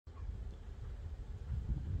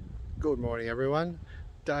Good morning everyone.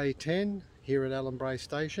 Day 10 here at Ellenbrae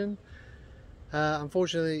station.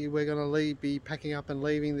 Unfortunately we're going to be packing up and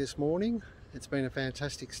leaving this morning. It's been a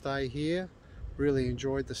fantastic stay here. Really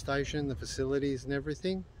enjoyed the station, the facilities and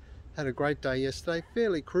everything. Had a great day yesterday,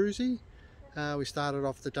 fairly cruisy. We started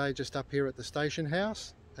off the day just up here at the station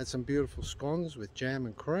house. Had some beautiful scones with jam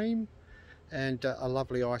and cream and a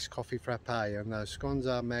lovely iced coffee frappe, and those scones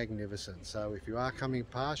are magnificent. So if you are coming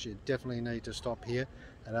past, you definitely need to stop here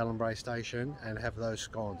at Ellenbrae station and have those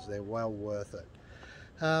scones. They're well worth it.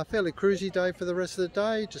 Fairly cruisy day for the rest of the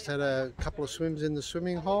day. Just had a couple of swims in the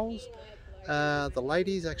swimming holes. The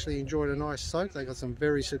ladies actually enjoyed a nice soak. They got some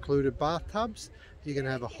very secluded bathtubs. You can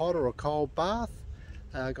have a hot or a cold bath.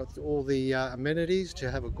 Got all the amenities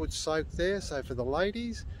to have a good soak there. So for the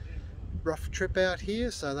ladies, rough trip out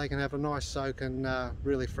here, so they can have a nice soak and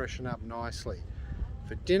really freshen up nicely.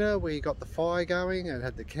 For dinner we got the fire going and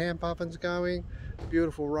had the camp ovens going.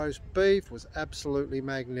 Beautiful roast beef was absolutely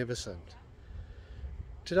magnificent.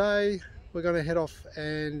 Today we're going to head off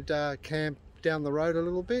and camp down the road a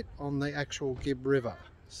little bit on the actual Gibb River.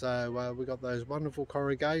 So we got those wonderful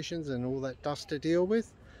corrugations and all that dust to deal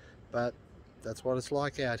with, but that's what it's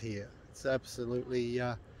like out here. It's absolutely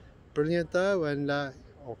brilliant though, and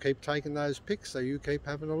I'll keep taking those pics, so you keep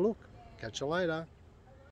having a look. Catch you later.